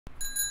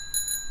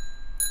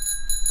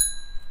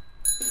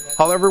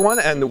Hello everyone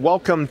and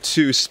welcome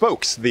to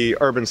Spokes, the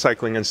Urban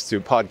Cycling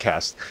Institute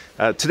podcast.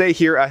 Today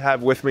here I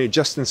have with me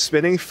Justin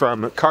Spinney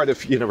from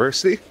Cardiff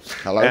University.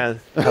 Hello.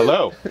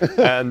 Hello.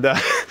 and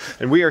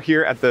we are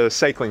here at the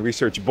Cycling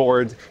Research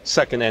Board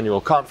second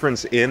annual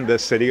conference in the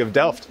city of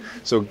Delft.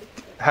 So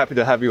happy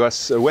to have you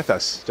with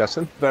us,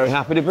 Justin. Very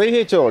happy to be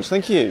here, George.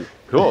 Thank you.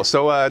 Cool.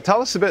 So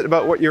tell us a bit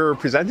about what you're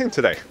presenting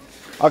today.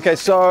 Okay,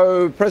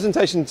 so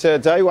presentation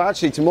today, well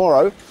actually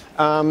tomorrow,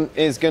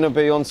 is going to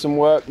be on some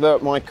work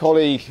that my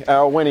colleague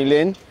Wenny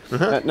Lin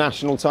at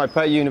National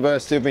Taipei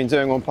University have been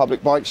doing on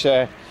public bike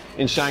share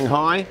in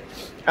Shanghai,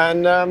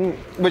 and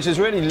which has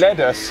really led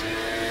us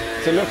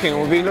to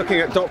we've been looking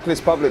at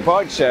dockless public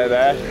bike share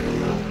there,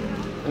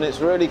 and it's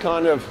really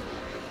kind of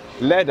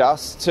led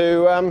us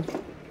to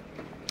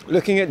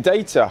looking at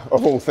data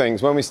of all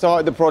things. When we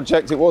started the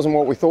project, it wasn't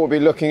what we thought we'd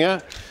be looking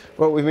at,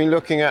 but we've been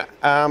looking at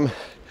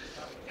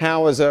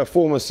how, as a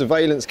form of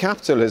surveillance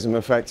capitalism,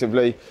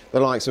 effectively, the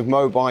likes of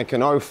Mobike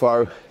and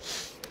Ofo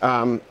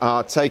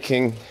are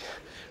taking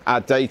our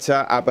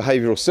data, our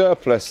behavioural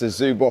surplus, as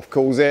Zuboff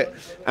calls it,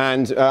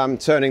 and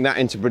turning that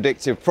into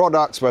predictive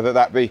products, whether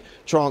that be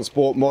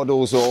transport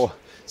models or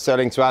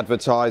selling to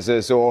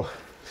advertisers or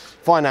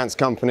finance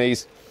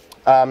companies,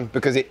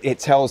 because it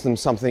tells them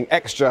something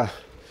extra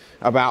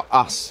about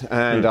us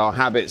and our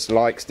habits,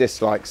 likes,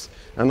 dislikes,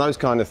 and those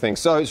kind of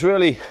things. So it's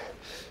really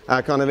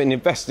kind of an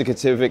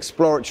investigative,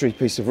 exploratory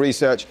piece of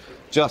research,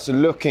 just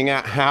looking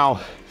at how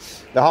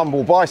the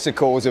humble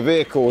bicycle as a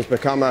vehicle has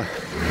become a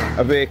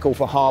vehicle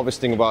for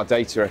harvesting of our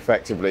data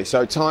effectively.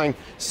 So tying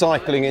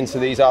cycling into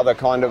these other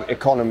kind of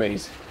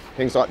economies,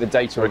 things like the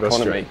data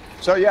economy.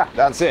 So yeah,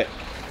 that's it.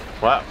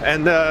 Wow.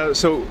 And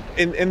so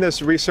in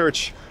this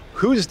research,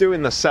 who's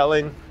doing the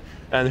selling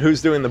and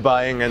who's doing the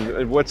buying,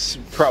 and what's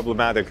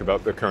problematic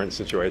about the current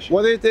situation?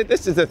 Well,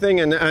 this is the thing,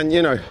 and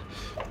you know,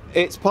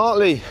 it's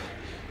partly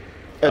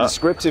a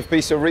descriptive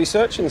piece of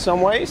research in some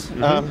ways.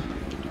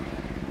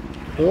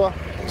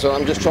 So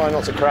I'm just trying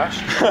not to crash.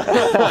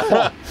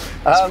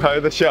 It's part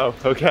of the show,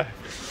 okay.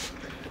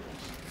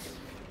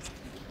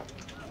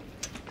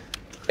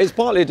 It's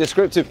partly a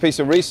descriptive piece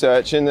of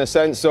research in the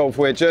sense of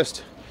we're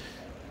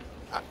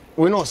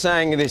not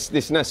saying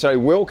this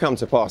necessarily will come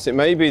to pass. It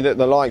may be that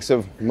the likes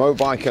of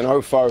Mobike and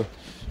Ofo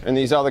and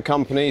these other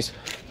companies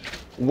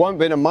won't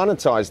be able to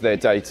monetize their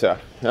data.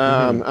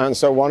 And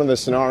so one of the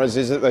scenarios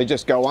is that they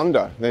just go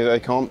under. They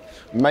can't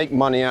make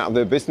money out of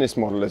their business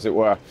model, as it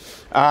were.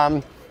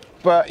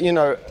 But, you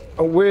know,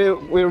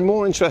 we're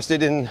more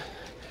interested in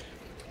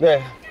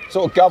the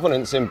sort of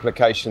governance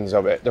implications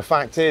of it. The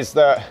fact is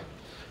that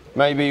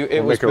maybe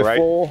it was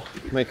before...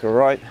 Make a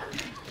right.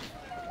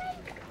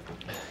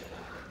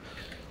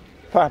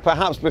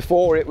 Perhaps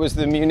before it was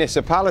the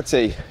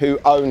municipality who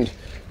owned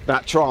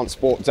that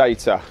transport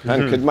data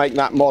and could make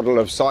that model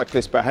of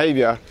cyclist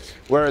behaviour,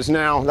 whereas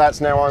now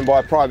that's now owned by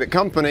a private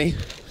company,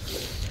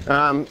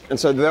 and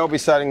so they'll be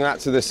selling that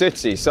to the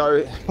city.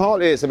 So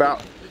partly it's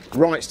about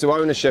rights to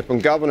ownership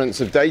and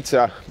governance of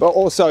data, but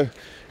also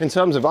in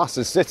terms of us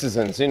as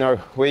citizens. You know,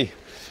 we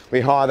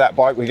hire that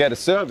bike, we get a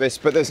service,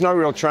 but there's no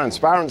real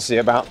transparency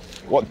about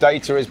what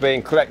data is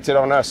being collected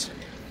on us,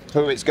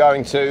 who it's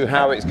going to,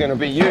 how it's going to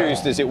be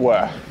used, as it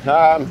were.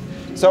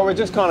 So we're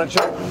just kind of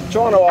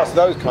trying to ask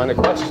those kind of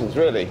questions,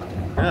 really.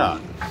 Yeah.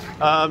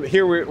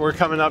 Here we're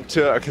coming up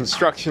to a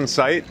construction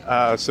site,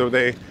 so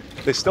they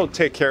still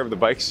take care of the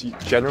bikes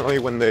generally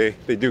when they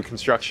do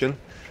construction,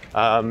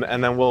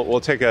 and then we'll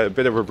take a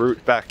bit of a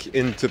route back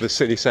into the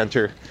city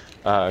centre,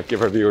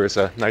 give our viewers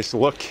a nice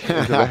look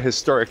into the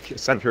historic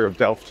centre of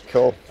Delft.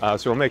 Cool.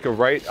 So we'll make a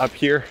right up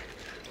here,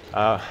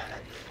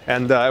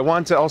 and I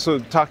want to also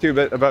talk to you a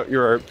bit about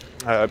your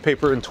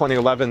paper in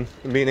 2011,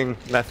 Meaning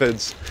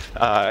Methods,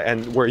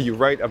 and where you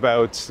write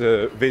about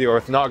video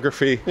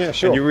ethnography. Yeah,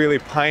 sure. And you really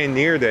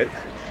pioneered it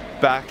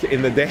back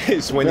in the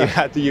days when you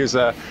had to use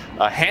a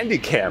handy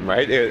cam,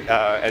 right?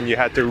 And you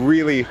had to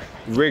really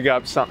rig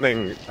up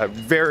something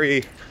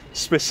very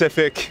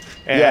specific,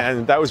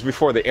 and that was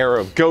before the era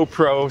of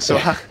GoPro. So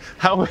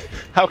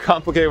how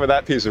complicated was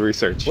that piece of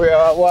research?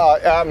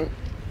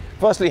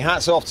 Firstly,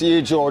 hats off to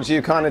you, George.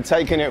 You've kind of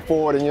taken it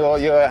forward, and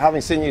you're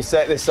having seen you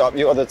set this up,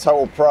 you're the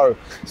total pro.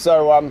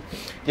 So,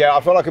 yeah,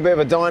 I feel like a bit of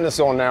a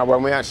dinosaur now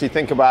when we actually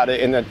think about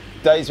it in the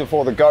days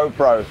before the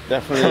GoPro.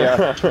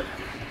 Definitely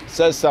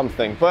says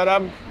something.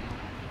 But,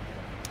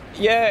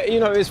 yeah, you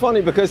know, it's funny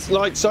because,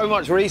 like so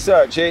much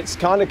research, it's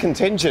kind of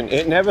contingent.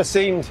 It never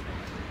seemed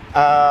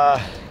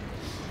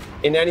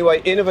in any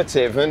way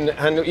innovative,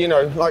 and you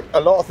know, like a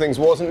lot of things,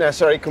 wasn't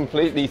necessarily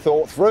completely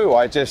thought through.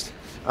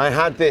 I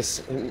had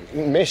this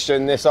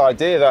mission, this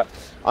idea that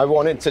I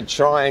wanted to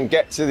try and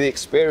get to the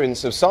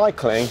experience of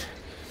cycling.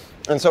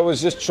 And so I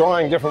was just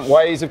trying different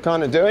ways of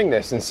kind of doing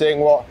this and seeing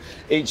what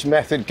each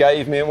method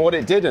gave me and what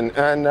it didn't.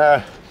 And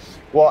I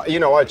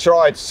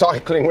tried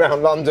cycling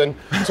around London,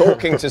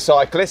 talking to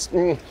cyclists.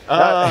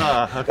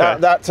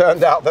 That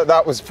turned out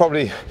that was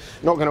probably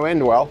not going to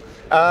end well.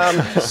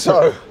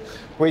 So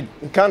we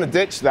kind of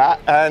ditched that.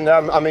 And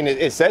I mean,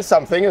 it says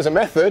something as a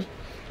method.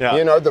 Yeah.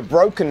 You know, the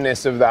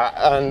brokenness of that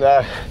and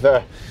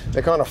the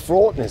kind of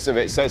fraughtness of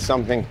it says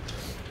something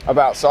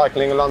about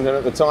cycling in London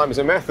at the time as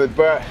a method.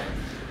 But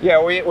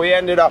yeah, we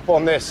ended up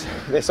on this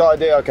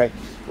idea. Okay,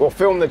 we'll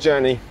film the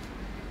journey,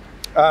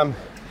 and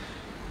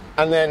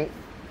then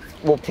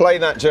we'll play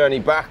that journey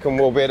back, and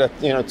we'll be able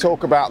to, you know,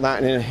 talk about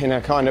that in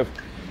a kind of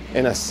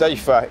in a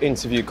safer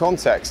interview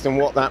context, and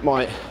what that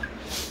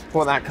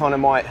kind of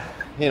might,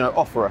 you know,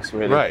 offer us,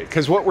 really. Right,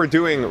 because what we're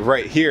doing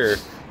right here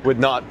would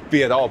not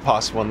be at all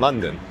possible in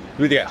London.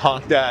 We'd get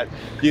honked at.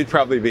 You'd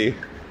probably be,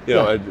 you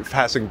know,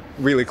 passing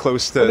really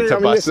close to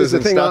buses this is the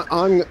and thing, stuff.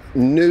 I'm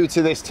new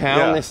to this town.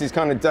 Yeah. This is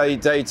kind of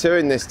day two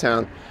in this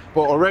town.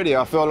 But already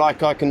I feel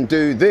like I can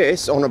do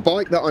this on a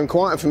bike that I'm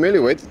quite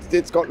familiar with.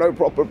 It's got no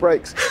proper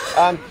brakes,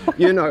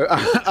 you know.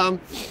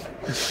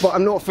 But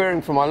I'm not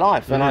fearing for my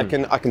life, and I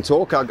can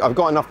talk. I've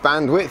got enough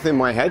bandwidth in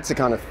my head to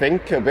kind of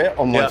think a bit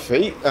on my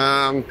feet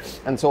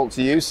and talk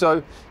to you.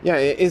 So yeah,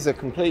 it is a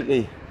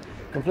completely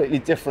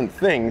different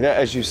thing. That,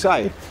 as you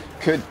say,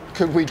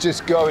 could we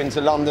just go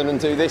into London and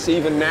do this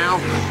even now?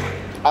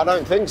 I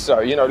don't think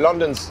so. You know,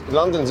 London's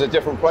a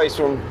different place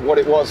from what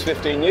it was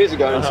 15 years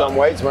ago in some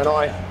ways when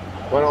I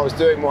was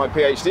doing my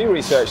PhD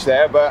research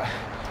there. But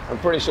I'm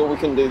pretty sure we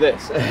can do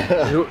this.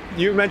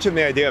 You mentioned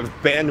the idea of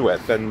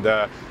bandwidth, and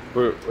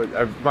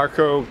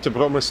Marco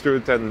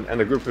Tebromestrut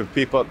and a group of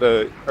people at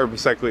the Urban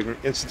Cycling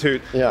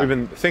Institute, we've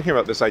been thinking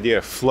about this idea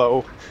of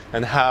flow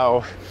and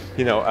how,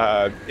 you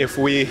know, if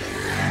we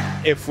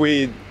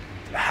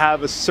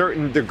have a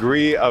certain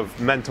degree of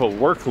mental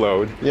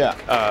workload,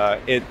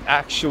 it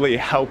actually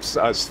helps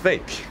us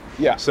think.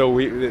 Yeah. So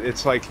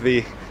it's like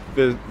the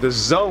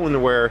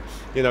zone where,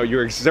 you know,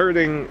 you're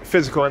exerting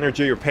physical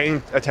energy, you're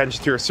paying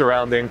attention to your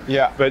surrounding,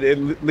 but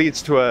it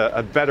leads to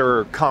a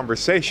better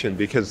conversation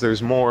because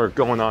there's more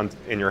going on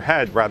in your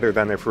head rather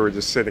than if we were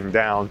just sitting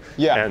down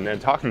and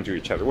talking to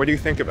each other. What do you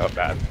think about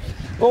that?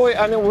 Well,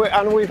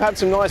 and we've had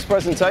some nice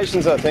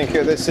presentations, I think,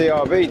 at the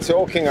CRB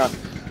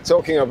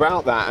talking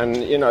about that, and,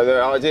 you know,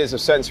 the ideas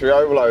of sensory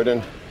overload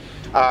and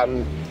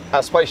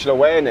spatial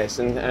awareness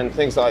and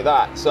things like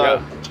that.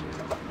 So,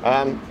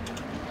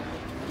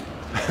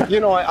 you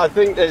know, I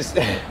think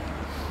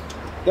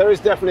there is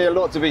definitely a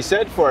lot to be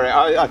said for it.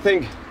 I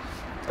think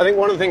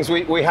one of the things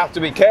we have to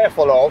be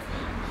careful of,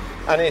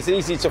 and it's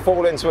easy to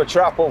fall into a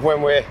trap of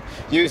when we're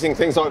using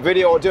things like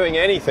video or doing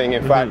anything,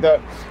 in fact, that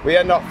we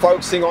end up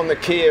focusing on the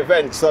key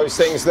events, those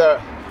things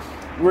that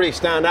really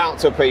stand out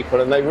to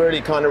people and they really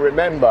kind of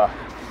remember.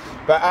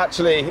 But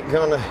actually,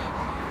 kind of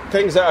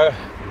things that are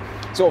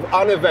sort of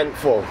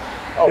uneventful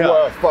are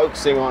worth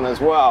focusing on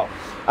as well.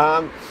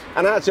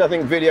 And actually, I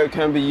think video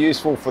can be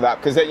useful for that,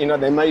 because, you know,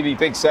 there may be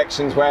big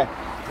sections where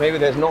maybe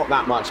there's not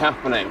that much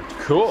happening.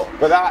 Cool.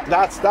 But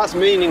that's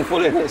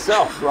meaningful in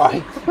itself,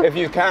 right? If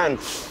you can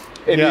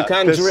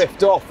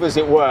drift off, as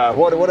it were.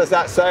 What does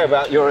that say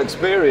about your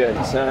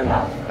experience and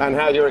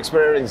how you're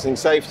experiencing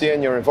safety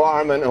in your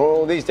environment and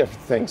all these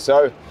different things?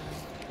 So,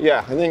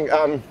 yeah, I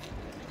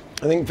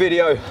think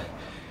video.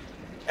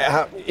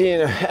 You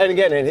know, and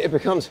again, it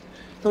becomes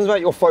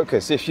about your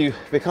focus. If you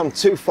become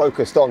too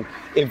focused on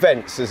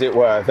events, as it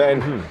were,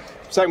 then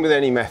same with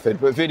any method,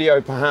 but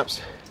video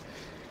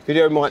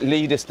might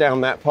lead us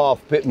down that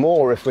path a bit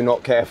more if we're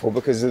not careful,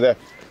 because of the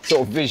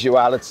sort of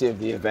visuality of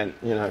the event,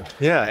 you know.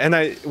 Yeah,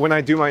 and when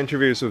I do my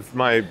interviews with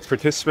my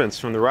participants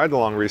from the ride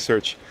along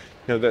research,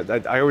 you know,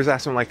 that I always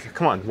ask them, like,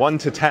 come on, 1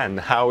 to 10,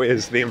 how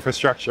is the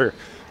infrastructure?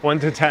 1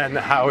 to 10,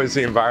 how is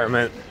the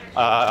environment?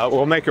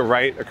 We'll make a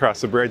right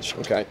across the bridge.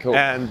 Okay, cool.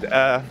 And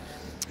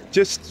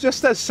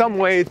just as some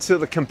way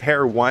to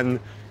compare one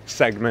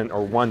segment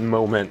or one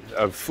moment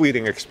of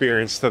fleeting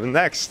experience to the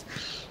next,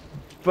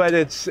 but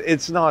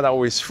it's not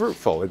always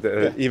fruitful.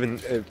 Even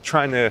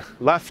trying to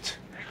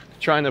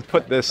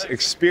put this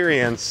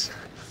experience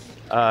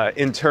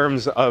in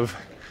terms of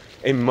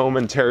a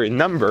momentary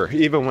number,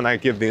 even when I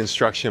give the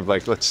instruction of,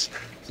 like, let's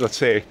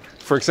say,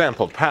 for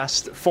example,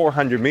 past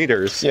 400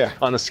 meters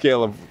on a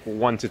scale of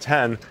 1 to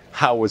 10,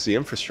 how was the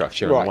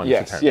infrastructure? Right, 1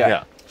 yes, to 10?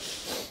 yeah.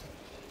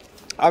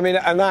 I mean,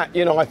 and that,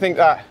 you know, I think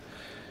that,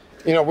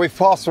 you know, we've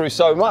passed through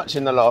so much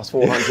in the last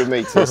 400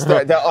 meters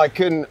that I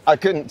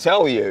couldn't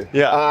tell you.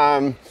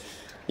 Yeah.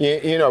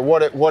 You know,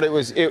 what it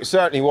was. It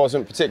certainly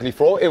wasn't particularly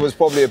fraught. It was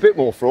probably a bit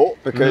more fraught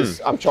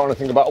because I'm trying to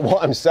think about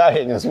what I'm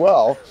saying as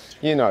well,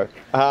 you know,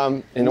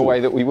 in a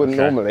way that we wouldn't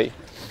normally.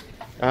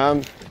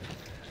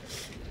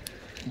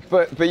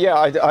 But yeah,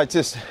 I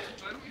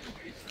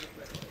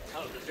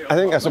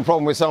think that's a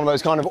problem with some of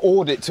those kind of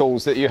audit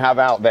tools that you have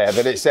out there,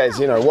 that it says,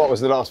 you know, what was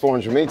the last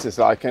 400 meters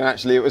like, and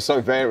actually it was so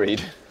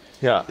varied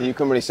that you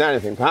couldn't really say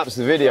anything. Perhaps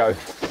the video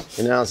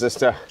allows us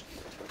to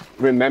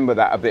remember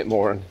that a bit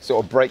more and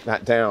sort of break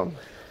that down.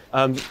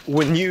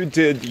 When you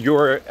did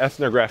your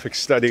ethnographic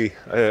study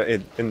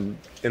in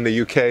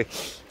the UK,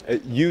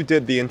 you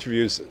did the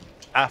interviews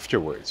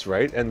afterwards,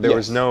 right? And there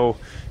was no...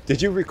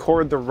 Did you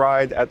record the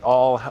ride at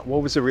all?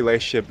 What was the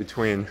relationship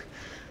between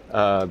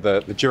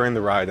during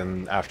the ride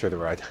and after the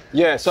ride?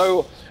 Yeah,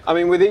 so I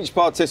mean, with each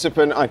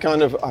participant,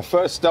 I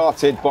first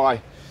started by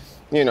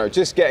you know,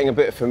 just getting a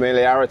bit of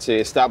familiarity,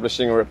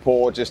 establishing a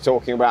rapport, just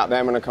talking about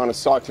them and a kind of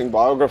cycling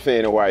biography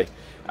in a way.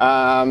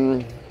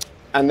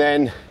 And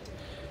then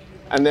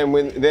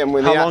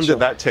with How long did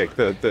that take,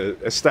 the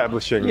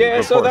establishing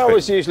rapport so that thing?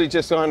 was usually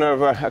just kind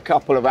of a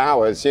couple of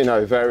hours, you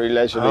know, very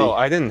leisurely. Oh,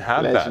 I didn't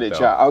have that, though.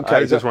 Chat. Okay,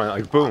 I just went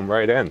like, boom,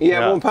 right in.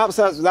 Yeah, well, perhaps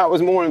that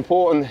was more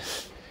important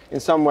in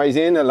some ways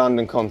in a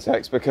London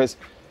context, because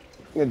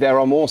there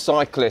are more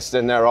cyclists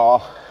than there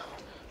are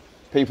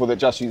people that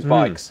just use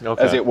bikes,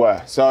 as it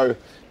were. So,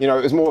 you know,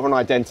 it was more of an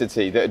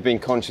identity that had been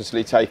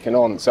consciously taken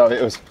on. So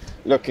it was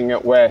looking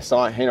at where,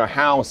 you know,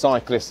 how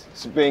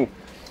cyclists, being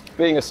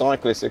a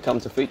cyclist, had come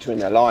to feature in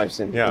their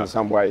lives in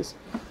some ways.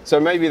 So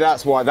maybe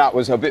that's why that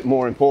was a bit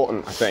more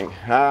important, I think.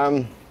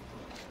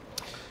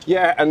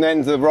 Yeah, and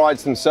then the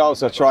rides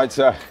themselves, I tried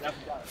to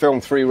film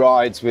 3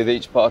 rides with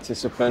each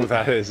participant.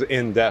 That is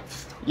in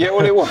depth. Yeah,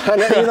 well, it was.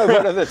 And you know,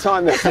 but at the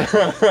time,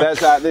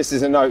 this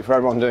is a note for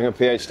everyone doing a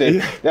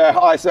PhD. Yeah,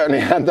 I certainly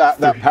had that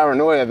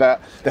paranoia that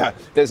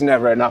there's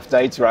never enough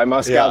data. I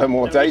must gather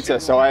more data.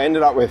 So I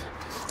ended up with,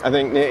 I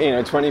think, you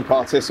know, 20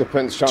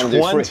 participants trying to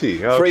do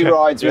three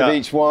rides with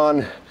each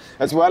one,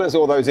 as well as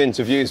all those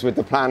interviews with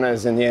the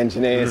planners and the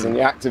engineers and the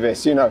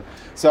activists, you know.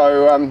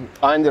 So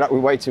I ended up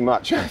with way too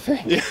much, I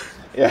think.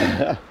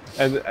 Yeah.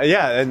 And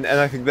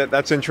I think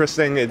that's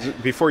interesting.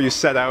 Before you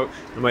set out,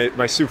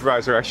 my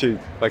supervisor actually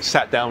like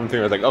sat down with me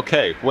and was like,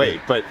 okay,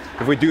 wait, but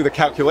if we do the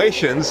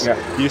calculations,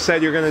 you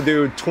said you're going to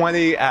do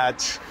 20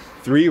 at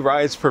 3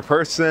 rides per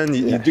person.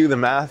 You do the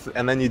math,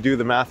 and then you do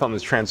the math on the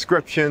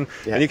transcription,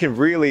 and you can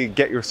really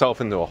get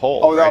yourself into a hole.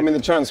 Oh, right? I mean, the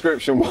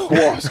transcription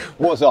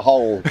was a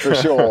hole for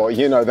sure.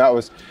 You know, that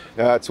was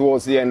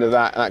towards the end of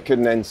that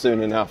couldn't end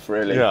soon enough,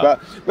 really. Yeah.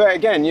 But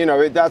again, you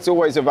know, that's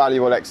always a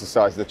valuable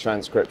exercise, the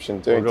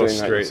transcription, doing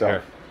that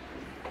yourself.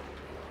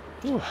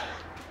 Here.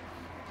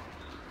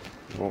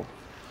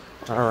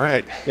 All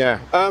right. Yeah.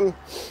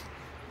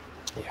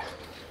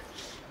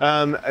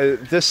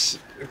 This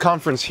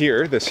conference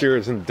here, this year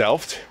is in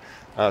Delft,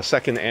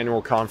 second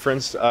annual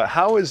conference.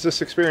 How is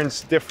this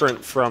experience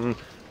different from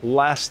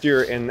last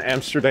year in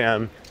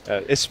Amsterdam,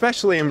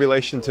 especially in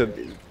relation to,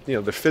 you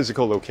know, the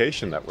physical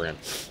location that we're in?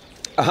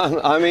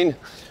 I mean,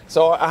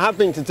 so I have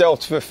been to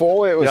Delft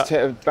before. It was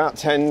about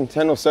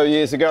 10 or so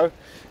years ago.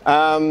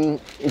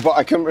 But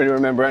I couldn't really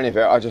remember any of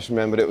it. I just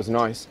remembered it was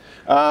nice.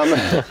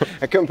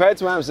 Compared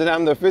to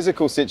Amsterdam, the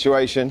physical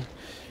situation,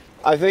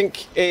 I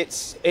think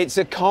it's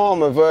a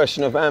calmer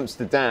version of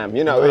Amsterdam.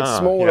 You know, it's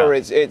smaller,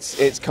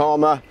 it's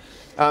calmer.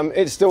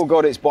 It's still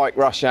got its bike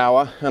rush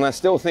hour, and I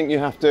still think you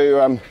have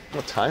to...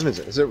 what time is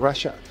it? Is it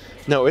rush hour?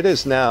 No, it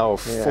is now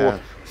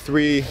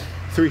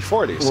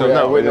 3:40. So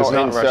no, it is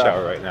not rush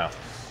hour right now.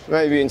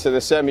 Maybe into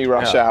the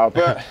semi-rush hour.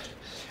 But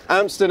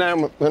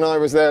Amsterdam, when I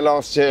was there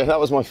last year, that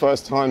was my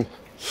first time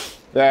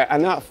there,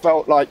 and that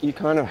felt like you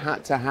kind of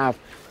had to have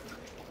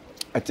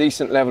a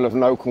decent level of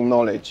local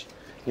knowledge,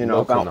 you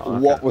know, about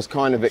what was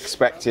kind of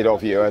expected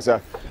of you as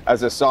a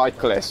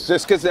cyclist.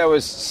 Just because there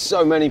was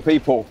so many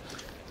people,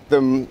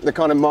 the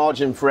kind of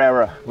margin for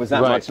error was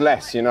that much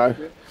less, you know.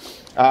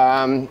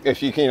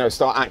 If you know,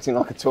 start acting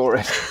like a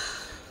tourist.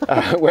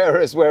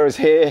 Whereas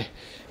here,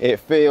 it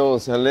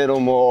feels a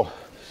little more,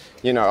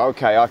 you know,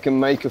 okay, I can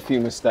make a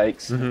few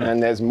mistakes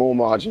and there's more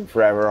margin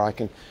for error. I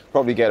can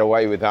probably get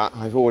away with that.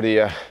 I've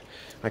already, I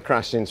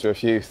crashed into a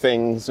few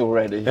things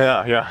already.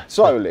 Yeah.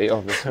 Slowly,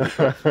 obviously.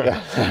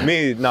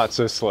 Me, not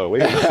so slowly.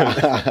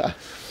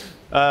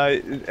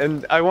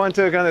 And I want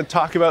to kind of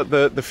talk about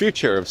the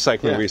future of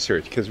cycling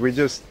research, because we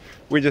just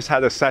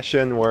had a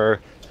session where,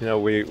 you know,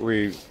 we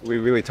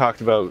really talked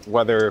about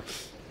whether,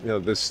 you know,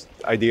 this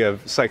idea of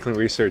cycling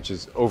research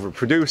is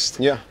overproduced.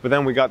 Yeah. But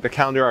then we got the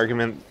counter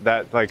argument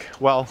that, like,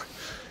 well,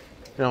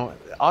 you know,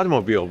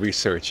 automobile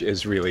research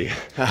is really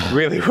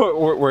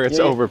where it's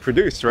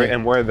overproduced, right?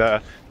 And where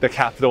the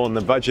capital and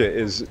the budget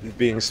is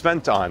being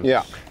spent on.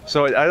 Yeah.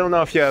 So I don't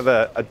know if you have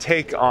a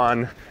take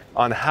on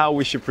how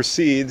we should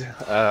proceed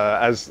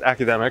as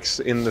academics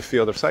in the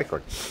field of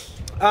cycling.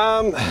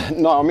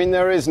 No, I mean,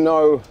 there is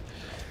no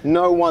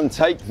one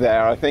take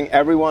there. I think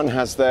everyone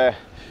has their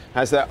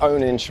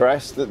own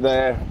interest that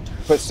they're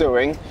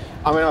pursuing.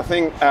 I mean, I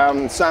think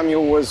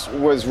Samuel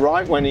was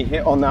right when he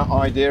hit on that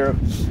idea of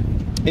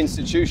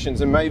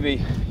institutions, and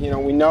maybe, you know,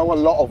 we know a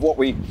lot of what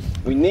we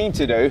need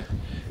to do.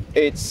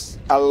 It's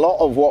a lot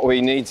of what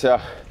we need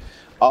to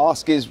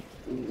ask is,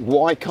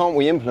 why can't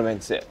we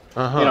implement it?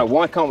 You know,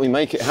 why can't we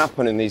make it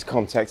happen in these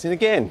contexts? And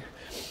again,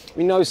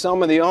 we know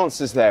some of the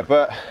answers there,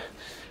 but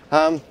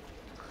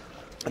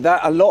that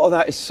a lot of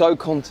that is so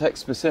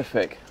context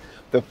specific.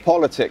 The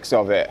politics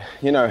of it,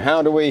 you know,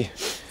 how do we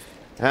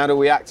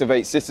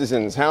activate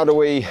citizens? How do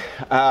we,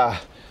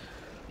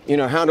 you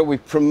know, how do we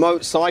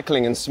promote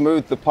cycling and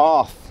smooth the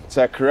path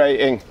to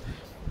creating,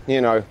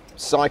 you know,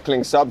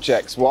 cycling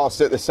subjects,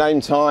 whilst at the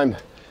same time,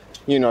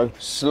 you know,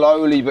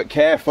 slowly but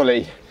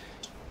carefully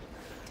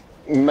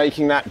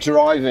making that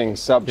driving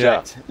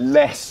subject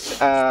less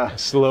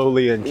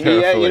slowly and carefully.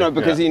 Yeah, you know,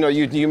 because you know,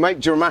 you make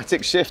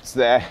dramatic shifts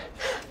there,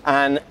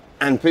 and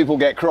and people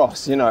get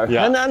cross, you know,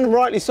 Yeah. and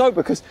rightly so,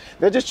 because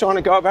they're just trying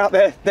to go about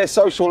their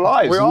social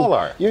lives. We all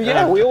are.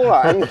 Yeah, we all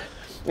are. And,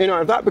 you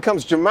know, if that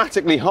becomes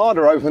dramatically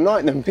harder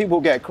overnight, then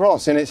people get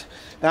cross, and it's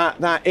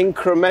that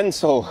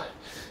incremental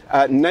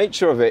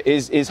nature of it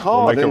is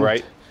hard. We'll make it and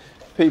right.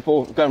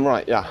 People going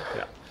right, yeah.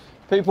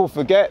 People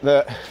forget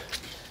that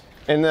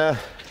in the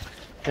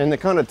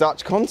kind of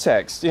Dutch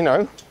context, you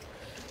know,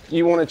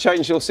 you want to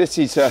change your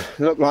city to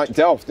look like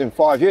Delft in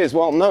 5 years.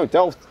 Well, no,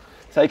 Delft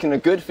taken a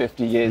good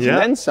 50 years and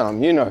then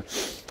some, you know.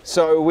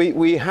 So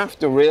we have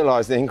to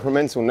realise the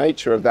incremental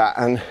nature of that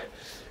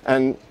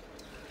and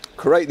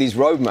create these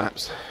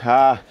roadmaps.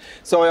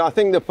 So I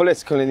think the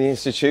political and the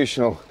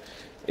institutional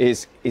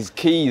is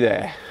key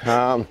there.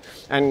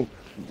 And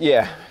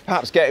yeah,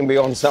 perhaps getting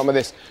beyond some of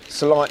this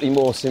slightly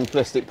more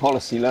simplistic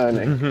policy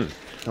learning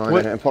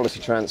and policy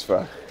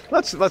transfer.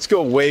 Let's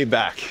go way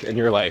back in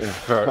your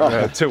life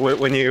to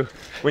when you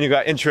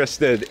got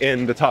interested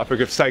in the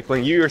topic of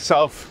cycling. You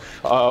yourself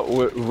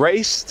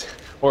raced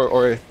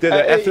or did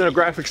an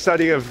ethnographic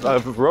study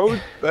of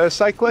road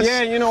cyclists.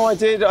 Yeah, you know, I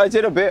did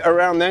a bit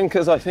around then,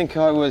 because I think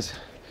I was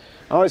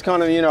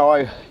kind of, you know,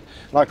 I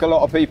like a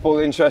lot of people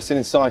interested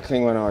in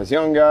cycling when I was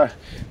younger.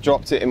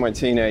 Dropped it in my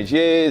teenage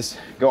years,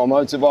 got a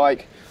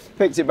motorbike,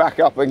 picked it back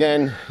up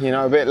again, you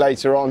know, a bit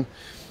later on.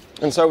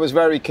 And so I was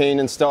very keen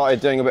and started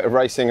doing a bit of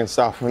racing and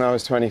stuff when I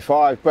was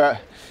 25.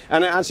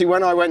 And actually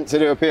when I went to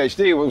do a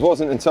PhD, it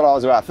wasn't until I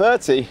was about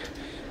 30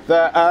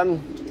 that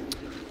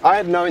I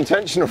had no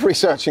intention of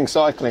researching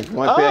cycling,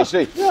 my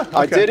PhD. Yeah,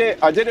 okay.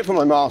 I did it for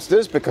my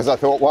master's because I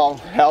thought, well,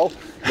 hell,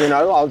 you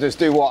know, I'll just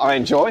do what I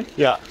enjoy.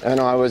 Yeah. And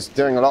I was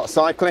doing a lot of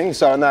cycling,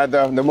 so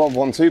the Mod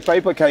 1-2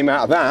 paper came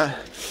out of that.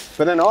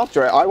 But then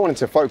after it, I wanted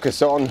to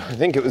focus on, I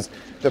think it was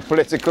the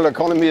political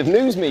economy of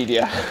news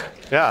media.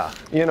 Yeah.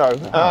 You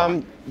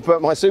know,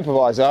 but my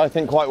supervisor, I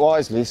think quite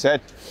wisely,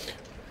 said,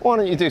 why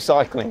don't you do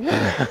cycling?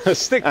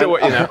 Stick to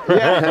what you know.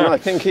 Yeah, and I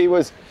think he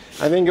was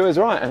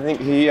right. I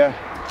think he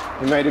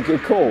made a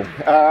good call.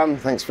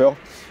 Thanks, Phil.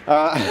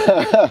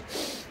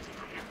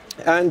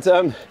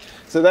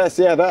 So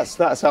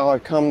that's how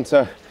I've come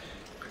to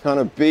kind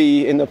of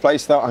be in the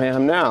place that I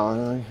am now,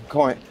 and I'm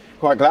quite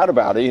glad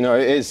about it. You know,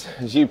 it is,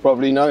 as you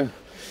probably know,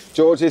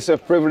 George, it's a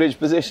privileged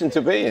position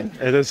to be in.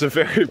 It is a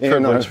very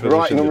privileged position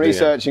writing and to be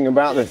researching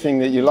about the thing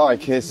that you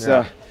like is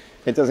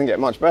it doesn't get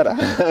much better.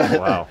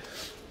 Wow.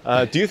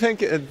 Do you think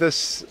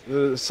this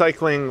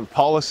cycling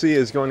policy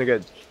is going to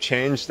get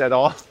changed at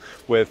all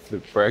with the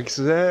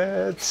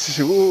Brexit?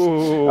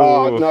 Ooh.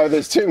 Oh no,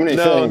 there's too many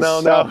things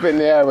up in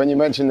the air when you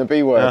mention the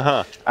B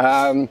word.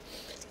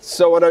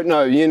 So I don't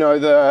know. You know,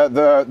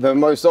 the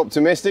most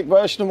optimistic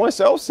version of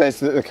myself says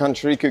that the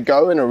country could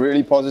go in a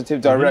really positive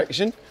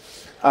direction,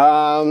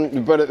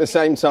 but at the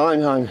same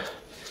time,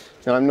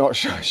 I'm not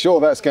sure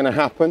that's going to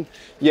happen.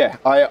 Yeah,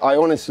 I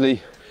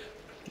honestly,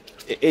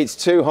 it's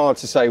too hard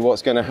to say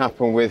what's going to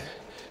happen with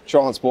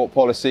transport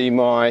policy.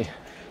 My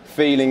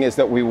feeling is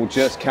that we will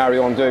just carry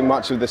on doing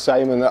much of the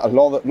same, and that a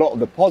lot of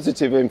the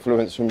positive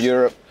influence from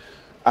Europe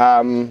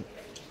will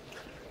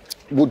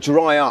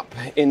dry up,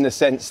 in the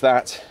sense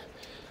that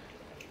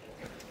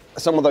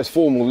some of those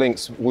formal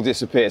links will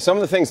disappear. Some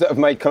of the things that have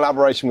made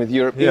collaboration with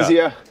Europe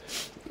easier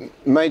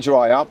may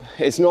dry up.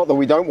 It's not that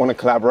we don't want to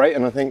collaborate,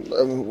 and I think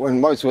when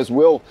most of us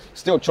will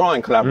still try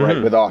and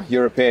collaborate with our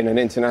European and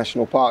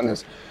international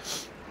partners,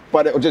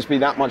 but it will just be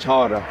that much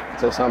harder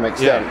to some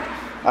extent.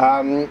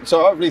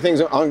 So hopefully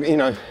things aren't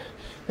going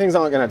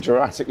to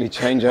dramatically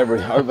change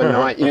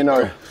overnight, you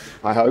know,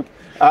 I hope.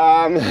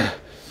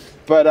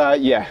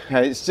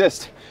 It's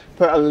just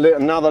put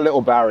another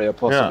little barrier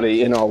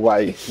possibly in our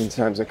way in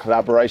terms of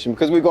collaboration,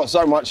 because we've got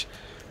so much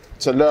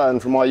to learn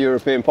from our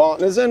European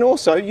partners, and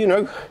also, you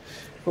know,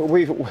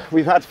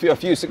 we've had a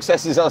few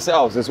successes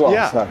ourselves as well.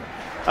 Yeah. So.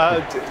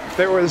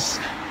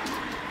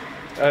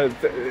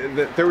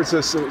 There was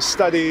this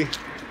study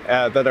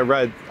that I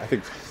read, I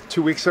think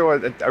 2 weeks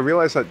ago. I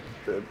realized that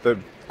the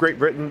Great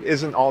Britain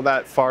isn't all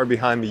that far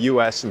behind the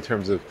US in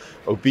terms of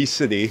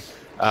obesity,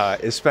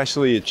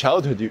 especially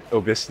childhood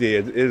obesity.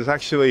 It is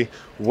actually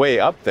way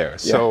up there.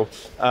 So,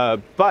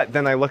 but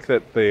then I looked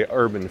at the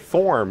urban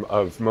form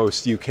of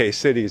most UK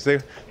cities.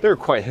 They're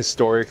quite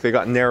historic. They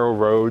got narrow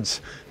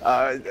roads,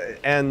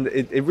 and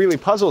it really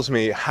puzzles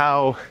me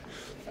how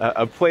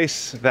a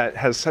place that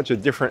has such a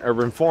different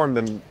urban form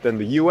than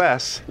the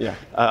US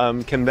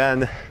can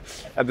then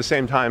at the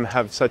same time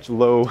have such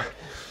low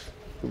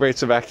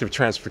rates of active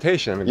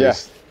transportation. I mean,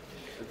 because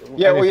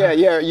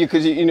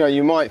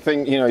you might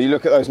think, you know, you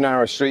look at those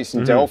narrow streets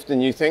in Delft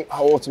and you think,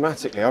 oh,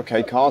 automatically,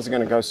 okay, cars are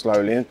going to go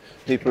slowly and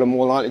people are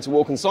more likely to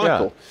walk and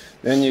cycle.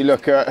 Then you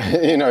look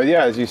at, you know,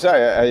 as you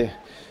say,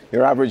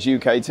 your average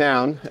UK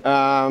town,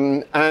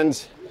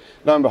 and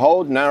lo and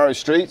behold, narrow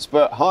streets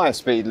but higher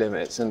speed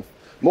limits and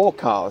more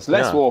cars,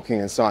 less walking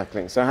and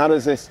cycling. So how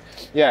does this,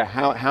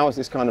 how is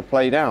this kind of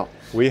played out?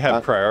 We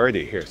have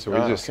priority here, so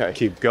we just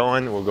keep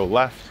going. We'll go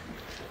left.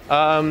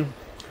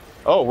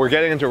 We're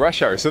getting into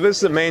rush hour. So this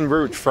is the main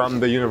route from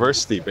the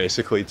university,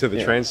 basically, to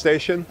the train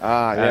station.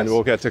 And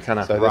we'll get to kind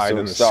of ride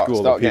in the school of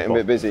people. Start getting a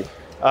bit busy.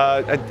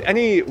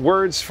 Any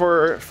words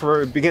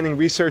for beginning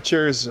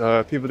researchers,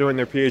 people doing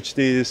their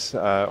PhDs,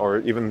 or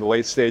even the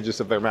late stages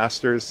of their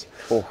masters?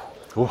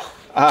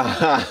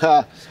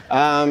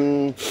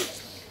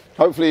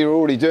 Hopefully you're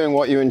already doing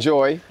what you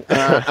enjoy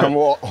and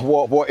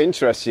what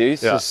interests you.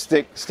 So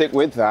stick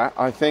with that.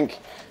 I think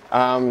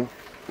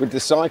with the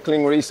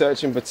cycling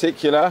research in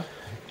particular,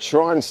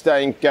 try and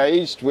stay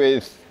engaged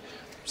with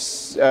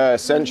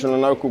central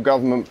and local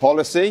government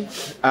policy.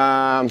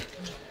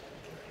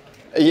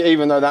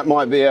 Even though that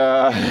might be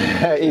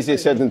easier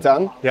said than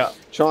done. Yeah.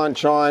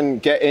 Try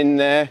and get in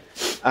there,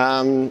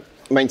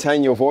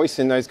 maintain your voice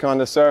in those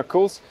kind of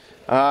circles.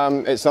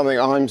 It's something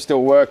I'm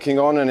still working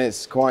on, and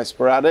it's quite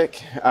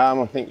sporadic.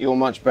 I think you're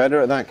much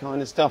better at that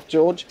kind of stuff,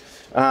 George.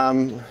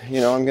 I'm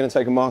going to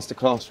take a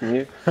masterclass from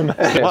you.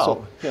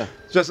 Well,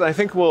 just I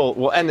think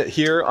we'll end it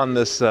here on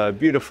this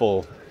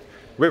beautiful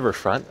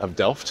riverfront of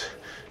Delft.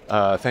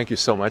 Thank you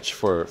so much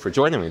for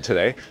joining me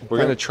today. We're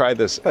going to try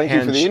this. Thank you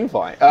for the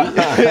invite.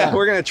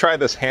 We're going to try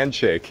this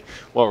handshake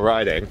while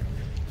riding.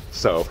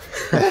 So,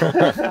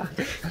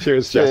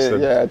 cheers,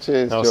 Justin. Yeah,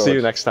 cheers. I'll George. see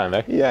you next time,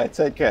 eh? Yeah,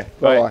 take care.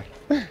 Bye.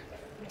 Bye-bye.